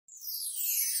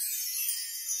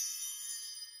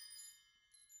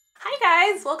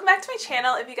Hi guys, welcome back to my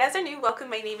channel. If you guys are new, welcome.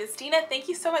 My name is Dina. Thank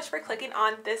you so much for clicking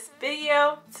on this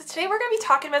video. So today we're going to be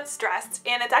talking about stress,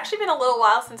 and it's actually been a little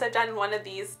while since I've done one of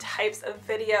these types of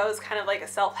videos, kind of like a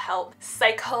self-help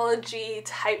psychology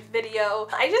type video.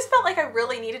 I just felt like I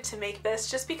really needed to make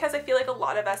this just because I feel like a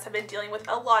lot of us have been dealing with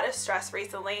a lot of stress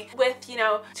recently with,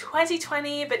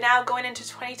 2020, but now going into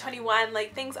 2021,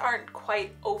 like things aren't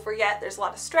quite over yet. There's a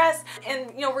lot of stress,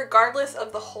 and regardless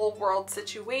of the whole world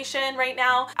situation right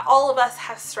now, all of us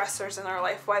have stressors in our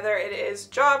life, whether it is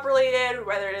job related,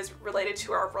 whether it is related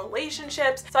to our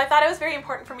relationships. So I thought it was very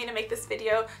important for me to make this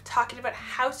video talking about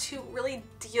how to really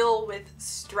deal with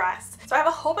stress. So I have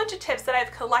a whole bunch of tips that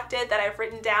I've collected, that I've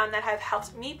written down, that have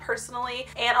helped me personally,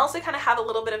 and also kind of have a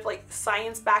little bit of like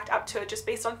science backed up to it just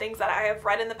based on things that I have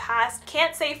read in the past.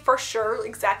 Can't say for sure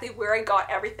exactly where I got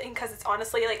everything because it's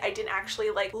honestly like I didn't actually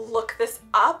like look this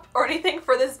up or anything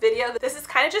for this video. This is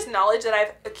kind of just knowledge that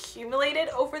I've accumulated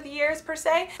over the years per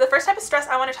se. The first type of stress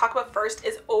I want to talk about first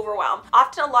is overwhelm.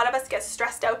 Often a lot of us get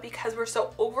stressed out because we're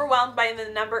so overwhelmed by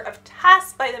the number of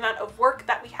tasks, by the amount of work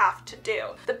that we have to do.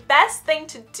 The best thing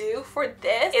to do for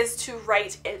this is to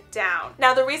write it down.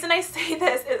 Now the reason I say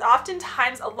this is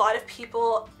oftentimes a lot of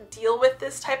people deal with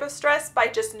this type of stress by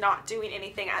just not doing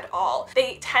anything at all.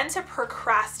 They tend to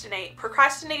procrastinate.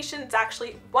 Procrastination is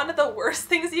actually one of the worst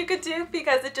things you could do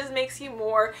because it just makes you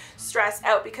more stressed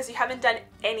out because you haven't done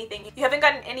anything. You haven't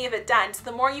gotten any of it done. So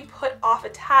the more you put off a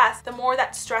task, the more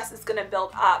that stress is going to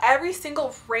build up. Every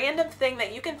single random thing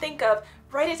that you can think of,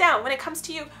 write it down. When it comes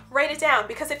to you, write it down,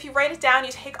 because if you write it down,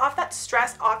 you take off that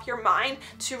stress off your mind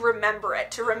to remember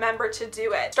it, to remember to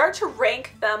do it. Start to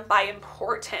rank them by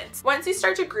importance. Once you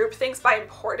start to group things by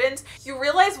importance, you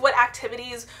realize what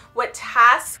activities, what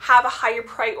tasks have a higher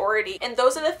priority, and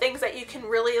those are the things that you can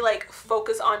really like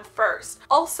focus on first.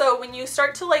 Also, when you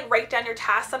start to like write down your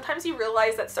tasks, sometimes you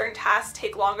realize that certain tasks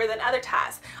take longer than other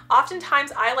tasks.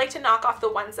 Oftentimes, I like to knock off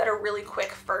the ones that are really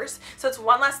quick first, so it's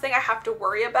one less thing I have to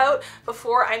worry about before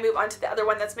I move on to the other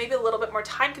one that's maybe a little bit more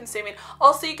time consuming.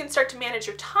 Also, you can start to manage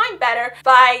your time better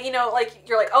by,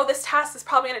 you're like, oh, this task is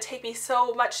probably going to take me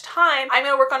so much time. I'm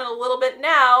going to work on it a little bit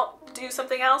now, do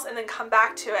something else, and then come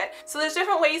back to it. So there's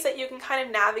different ways that you can kind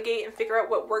of navigate and figure out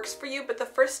what works for you, but the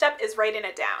first step is writing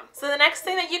it down. So the next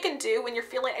thing that you can do when you're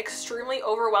feeling extremely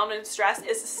overwhelmed and stressed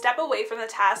is to step away from the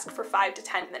task for 5 to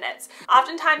 10 minutes.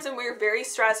 Oftentimes when we're very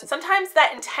stressed, sometimes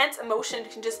that intense emotion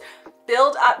can just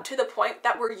build up to the point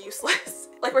that we're useless.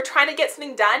 Like we're trying to get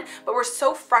something done, but we're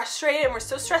so frustrated and we're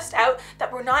so stressed out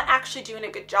that we're not actually doing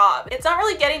a good job. It's not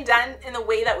really getting done in the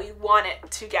way that we want it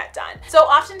to get done. So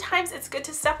oftentimes it's good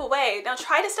to step away. Now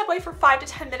try to step away for 5 to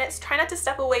 10 minutes. Try not to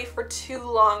step away for too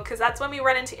long because that's when we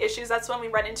run into issues. That's when we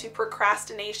run into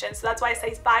procrastination. So that's why I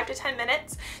say 5 to 10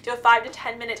 minutes. Do a 5 to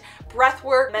 10 minute breath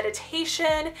work,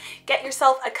 meditation, get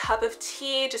yourself a cup of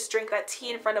tea, just drink that tea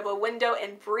in front of a window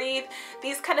and breathe.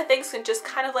 These kind of things can just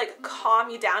kind of like calm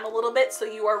you down a little bit so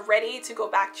you are ready to go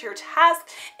back to your task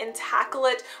and tackle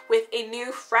it with a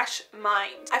new fresh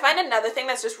mind. I find another thing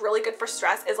that's just really good for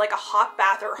stress is like a hot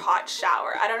bath or a hot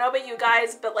shower. I don't know about you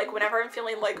guys, but like whenever I'm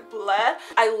feeling like bleh,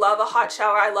 I love a hot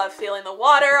shower. I love feeling the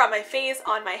water on my face,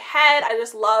 on my head. I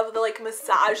just love the like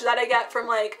massage that I get from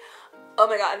like, oh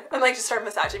my god, I'm like just started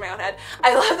massaging my own head.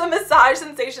 I love the massage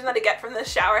sensation that I get from the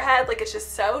shower head. Like it's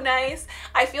just so nice.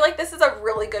 I feel like this is a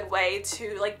really good way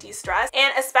to like de-stress,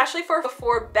 and especially for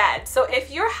before bed. So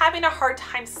if you're having a hard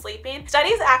time sleeping,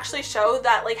 studies actually show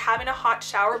that like having a hot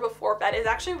shower before bed is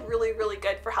actually really, really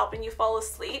good for helping you fall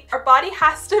asleep. Our body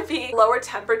has to be lower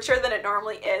temperature than it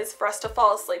normally is for us to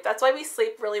fall asleep. That's why we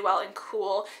sleep really well in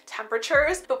cool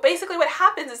temperatures. But basically what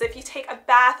happens is if you take a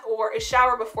bath or a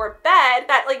shower before bed,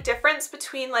 that like difference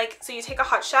between like, so you take a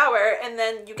hot shower and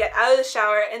then you get out of the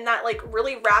shower, and that like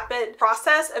really rapid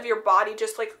process of your body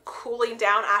just like cooling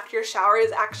down after your shower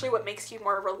is actually what makes you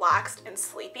more relaxed and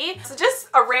sleepy. So just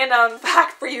a random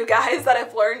fact for you guys that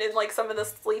I've learned in like some of the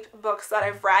sleep books that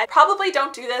I've read. Probably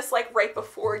don't do this like right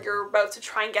before you're about to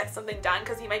try and get something done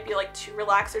because you might be like too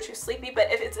relaxed or too sleepy,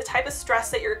 but if it's a type of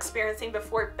stress that you're experiencing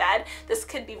before bed, this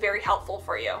could be very helpful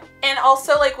for you. And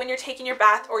also like when you're taking your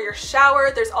bath or your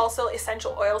shower, there's also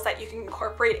essential oils that you can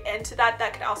incorporate into that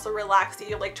can also relax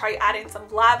you. Like try adding some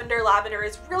lavender. Lavender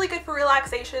is really good for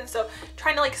relaxation, so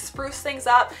trying to like spruce things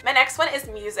up. My next one is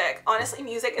music. Honestly,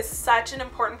 music is such an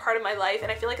important part of my life,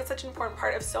 and I feel like it's such an important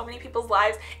part of so many people's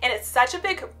lives, and it's such a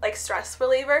big like stress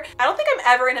reliever. I don't think I'm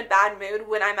ever in a bad mood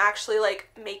when I'm actually like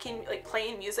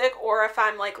playing music, or if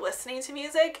I'm like listening to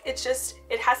music. It's just,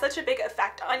 it has such a big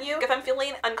effect on you. If I'm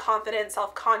feeling unconfident,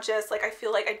 self-conscious, like I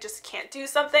feel like I just can't do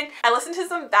something, I listen to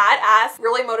some badass,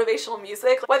 really motivational motivational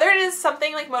music. Whether it is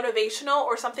something like motivational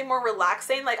or something more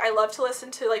relaxing, like I love to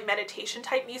listen to like meditation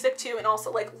type music too, and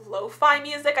also like lo-fi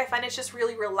music. I find it's just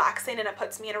really relaxing and it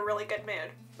puts me in a really good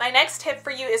mood. My next tip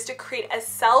for you is to create a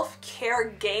self-care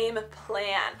game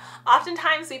plan.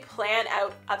 Oftentimes we plan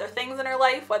out other things in our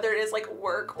life, whether it is like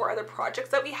work or other projects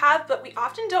that we have, but we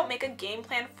often don't make a game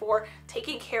plan for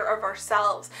taking care of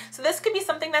ourselves. So this could be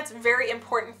something that's very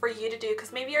important for you to do,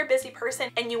 because maybe you're a busy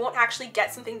person and you won't actually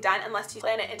get something done unless you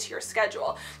plan it into your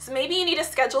schedule. So maybe you need to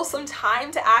schedule some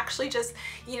time to actually just,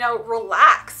 you know,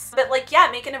 relax. But like, yeah,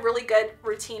 making a really good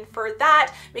routine for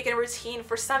that, making a routine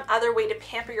for some other way to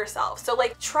pamper yourself. So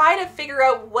like, try to figure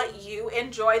out what you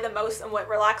enjoy the most and what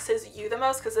relaxes you the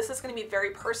most, because this is going to be very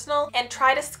personal, and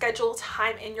try to schedule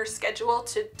time in your schedule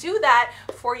to do that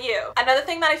for you. Another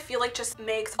thing that I feel like just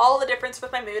makes all the difference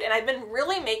with my mood, and I've been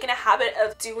really making a habit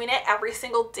of doing it every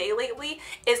single day lately,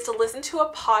 is to listen to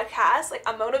a podcast, like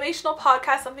a motivational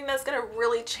podcast, something that's going to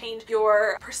really change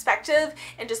your perspective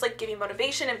and just like give you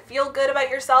motivation and feel good about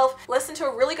yourself. Listen to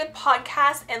a really good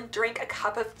podcast and drink a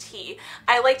cup of tea.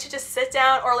 I like to just sit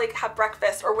down or like have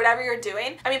breakfast or whatever you're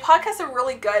doing. I mean, podcasts are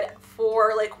really good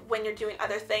for like when you're doing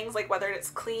other things, like whether it's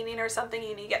cleaning or something,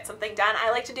 you need to get something done.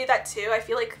 I like to do that too. I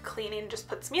feel like cleaning just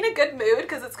puts me in a good mood,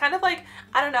 because it's kind of like,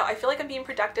 I don't know, I feel like I'm being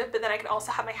productive, but then I can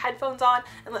also have my headphones on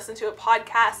and listen to a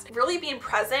podcast. Really being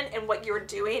present in what you're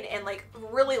doing and like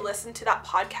really listen to that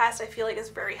podcast, I feel like is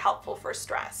very helpful for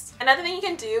stress. Another thing you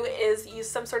can do is use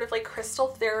some sort of like crystal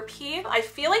therapy. I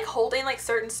feel like holding like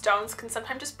certain stones can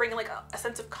sometimes just bring like a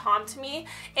sense of calm to me.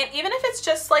 And even if it's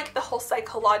just like the whole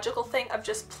psychological thing of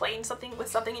just playing something with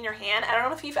something in your hand. I don't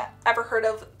know if you've ever heard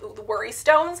of the worry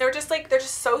stones. They're just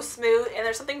so smooth, and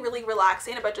there's something really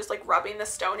relaxing about just like rubbing the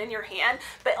stone in your hand.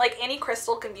 But like any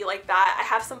crystal can be like that. I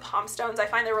have some palm stones. I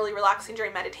find they're really relaxing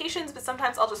during meditations, but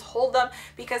sometimes I'll just hold them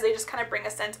because they just kind of bring a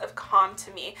sense of calm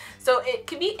to me. So it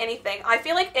can be anything. I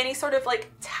feel like any sort of like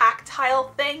tactile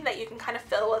thing that you can kind of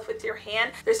fiddle with your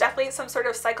hand. There's definitely some sort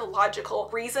of psychological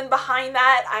reason behind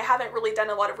that. I haven't really done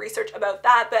a lot of research about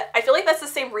that, but I feel like that's the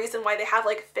same reason why they have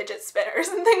like fidget spinners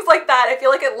and things like that. I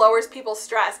feel like it lowers people's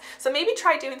stress. So maybe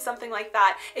try doing something like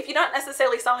that. If you're not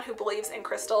necessarily someone who believes in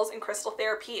crystals and crystal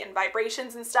therapy and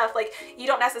vibrations and stuff, like you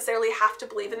don't necessarily have to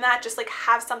believe in that. Just like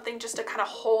have something just to kind of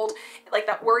hold like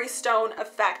that worry stone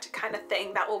effect kind of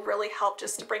thing that will really help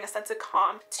just to bring a sense of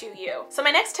calm to you. So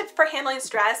my next tip for handling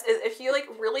stress is, if you're like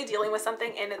really dealing with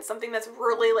something and it's something that's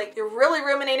really like you're really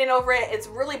ruminating over it, it's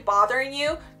really bothering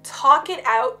you, talk it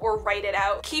out or write it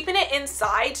out. Keeping it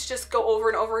inside to just go over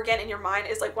and over again in your mind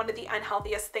is like one of the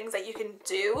unhealthiest things that you can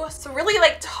do. So really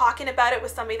like talking about it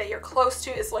with somebody that you're close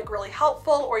to is like really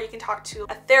helpful, or you can talk to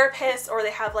a therapist, or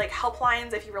they have like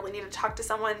helplines if you really need to talk to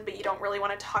someone but you don't really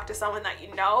want to talk to someone that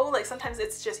you know. Like sometimes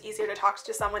it's just easier to talk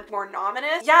to someone more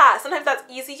anonymous. Yeah, sometimes that's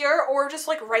easier, or just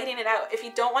like writing it out. If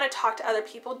you don't want to talk to other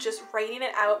people, just writing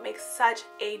it out makes such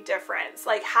a difference.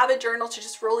 Like have a journal to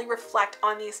just really reflect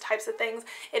on these types of things.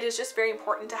 It is just very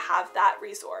important to have that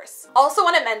resource. Also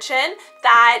want to mention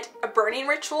that a burning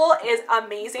ritual is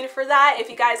amazing for that. If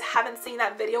you guys haven't seen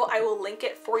that video, I will link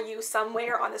it for you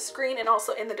somewhere on the screen and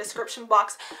also in the description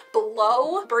box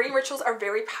below. Burning rituals are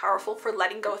very powerful for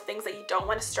letting go of things that you don't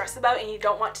want to stress about and you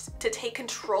don't want to take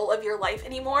control of your life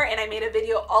anymore. And I made a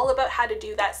video all about how to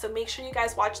do that, so make sure you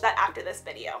guys watch that after this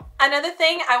video. Another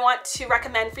thing I want to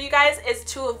recommend for you guys is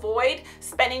to avoid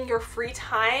spending your free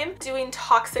time doing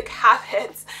toxic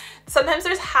habits. Sometimes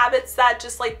there's habits that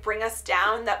just like bring us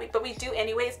down but we do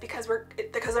anyways because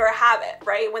they're a habit,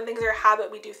 right? When things are a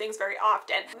habit, we do things very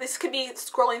often. This could be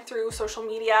scrolling through social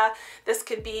media. This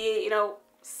could be, you know,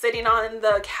 sitting on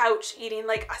the couch eating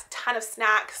like a ton of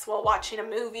snacks while watching a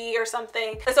movie or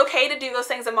something. It's okay to do those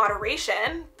things in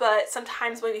moderation, but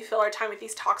sometimes when we fill our time with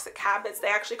these toxic habits, they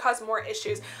actually cause more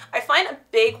issues. I find a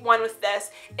big one with this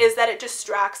is that it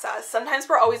distracts us. Sometimes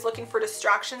we're always looking for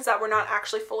distractions that we're not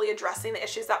actually fully addressing the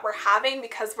issues that we're having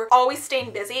because we're always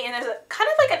staying busy, and there's a kind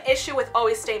of like an issue with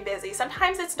always staying busy.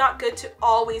 Sometimes it's not good to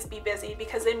always be busy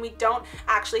because then we don't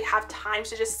actually have time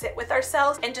to just sit with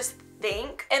ourselves and just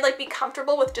think and like be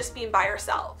comfortable with just being by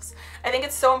ourselves. I think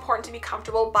it's so important to be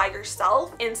comfortable by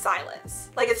yourself in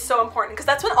silence. Like it's so important because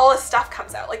that's when all this stuff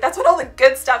comes out. Like that's when all the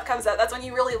good stuff comes out. That's when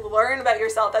you really learn about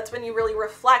yourself. That's when you really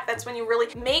reflect. That's when you really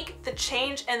make the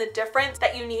change and the difference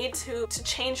that you need to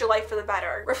change your life for the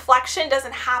better. Reflection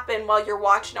doesn't happen while you're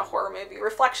watching a horror movie.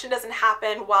 Reflection doesn't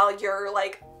happen while you're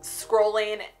like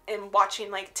scrolling and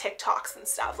watching like TikToks and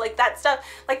stuff. Like that stuff,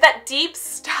 like that deep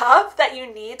stuff that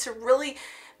you need to really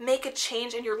make a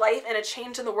change in your life and a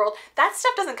change in the world. That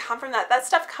stuff doesn't come from that. That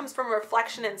stuff comes from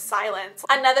reflection and silence.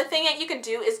 Another thing that you can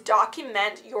do is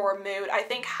document your mood. I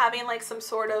think having like some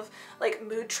sort of like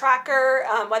mood tracker,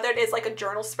 whether it is like a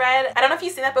journal spread. I don't know if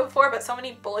you've seen that before, but so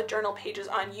many bullet journal pages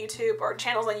on YouTube or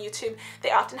channels on YouTube,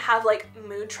 they often have like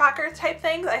mood tracker type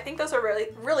things. I think those are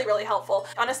really helpful.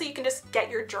 Honestly, you can just get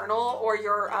your journal or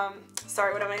your,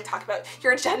 sorry, what am I talking about?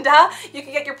 Your agenda. You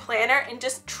can get your planner and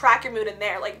just track your mood in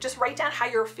there. Like just write down how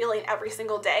you're feeling every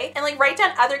single day and like write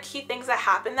down other key things that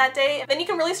happened that day. Then you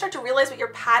can really start to realize what your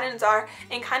patterns are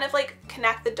and kind of like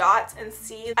connect the dots and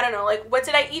see, I don't know, like what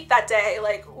did I eat that day?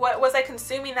 Like what was I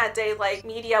consuming that day, like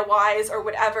media wise or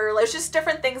whatever. Like, there's just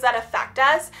different things that affect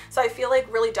us. So I feel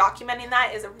like really documenting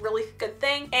that is a really good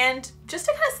thing. And just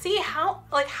to kind of see how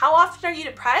often are you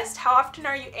depressed? How often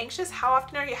are you anxious? How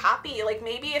often are you happy? Like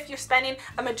maybe if you're spending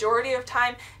a majority of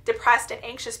time depressed and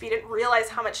anxious, but you didn't realize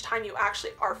how much time you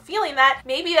actually are feeling that,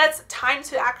 maybe that's time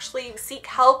to actually seek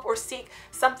help or seek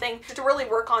something to really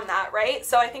work on that, right?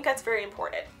 So I think that's very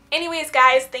important. Anyways,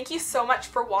 guys, thank you so much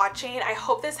for watching. I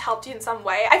hope this helped you in some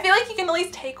way. I feel like you can at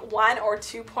least take 1 or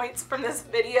 2 points from this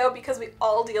video because we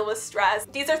all deal with stress.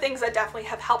 These are things that definitely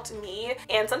have helped me,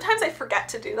 and sometimes I forget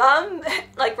to do them.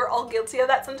 Like, we're all guilty of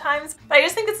that sometimes. But I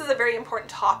just think this is a very important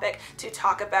topic to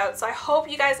talk about. So I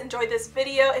hope you guys enjoyed this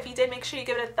video. If you did, make sure you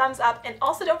give it a thumbs up, and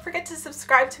also don't forget to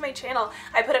subscribe to my channel.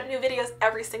 I put up new videos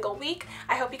every single week.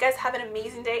 I hope you guys have an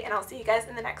amazing day, and I'll see you guys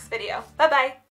in the next video. Bye-bye!